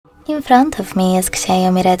In front of me is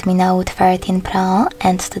XIAOMI Redmi Note 13 Pro,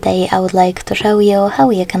 and today I would like to show you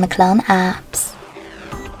how you can clone apps.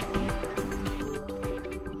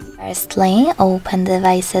 Firstly, open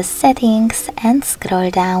Devices Settings and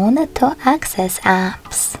scroll down to Access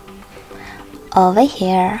Apps. Over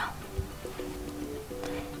here.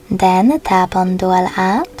 Then tap on Dual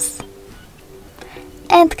Apps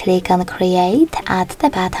and click on Create at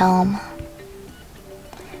the bottom.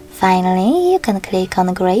 Finally, you can click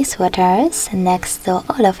on gray sweaters next to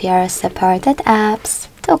all of your supported apps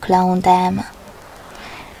to clone them.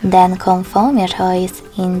 Then confirm your choice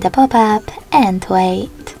in the pop-up and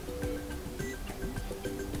wait.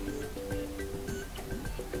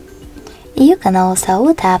 You can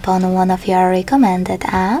also tap on one of your recommended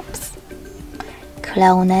apps.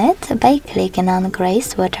 Clone it by clicking on gray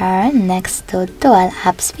sweater next to Dual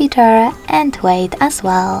Apps feature and wait as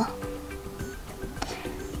well.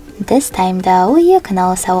 This time though, you can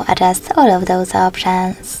also adjust all of those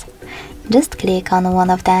options. Just click on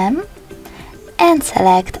one of them and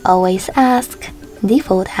select Always Ask,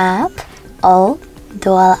 Default App or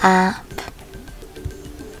Dual App.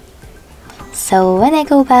 So when I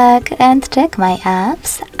go back and check my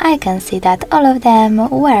apps, I can see that all of them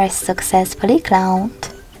were successfully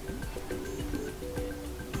cloned.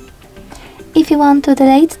 If you want to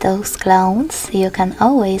delete those clones, you can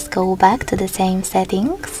always go back to the same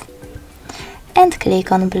settings and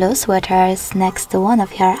click on blue sweaters next to one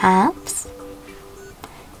of your apps.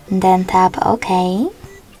 Then tap OK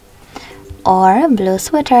or blue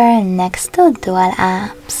sweater next to Dual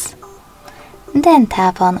Apps. Then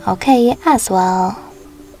tap on OK as well.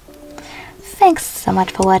 Thanks so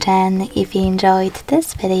much for watching. If you enjoyed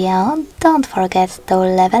this video, don't forget to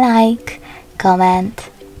leave a like, comment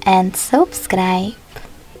and subscribe.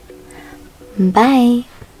 Bye!